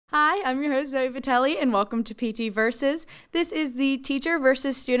Hi, I'm your host Zoe Vitelli, and welcome to PT Versus. This is the teacher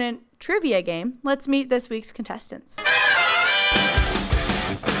versus student trivia game. Let's meet this week's contestants.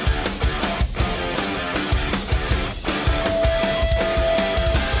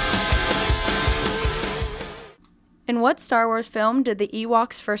 In what Star Wars film did the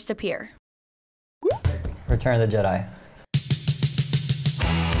Ewoks first appear? Return of the Jedi.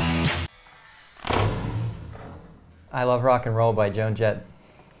 I Love Rock and Roll by Joan Jett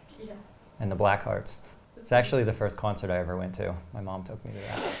and the Blackhearts. It's actually the first concert I ever went to. My mom took me to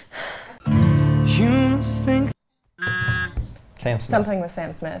that. You must think Sam Smith. Something with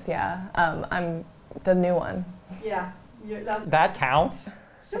Sam Smith, yeah. I'm the new one. Yeah. That counts?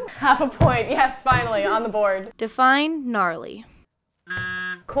 Half a point, yes, finally, on the board. Define gnarly.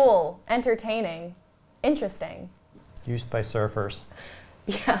 Cool, entertaining, interesting. Used by surfers.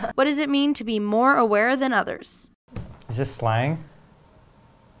 Yeah. What does it mean to be more aware than others? Is this slang?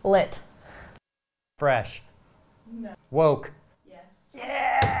 Lit. Fresh. No. Woke. Yes.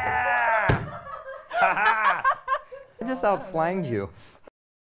 Yeah! I just out-slanged you.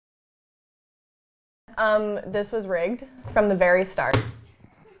 This was rigged from the very start.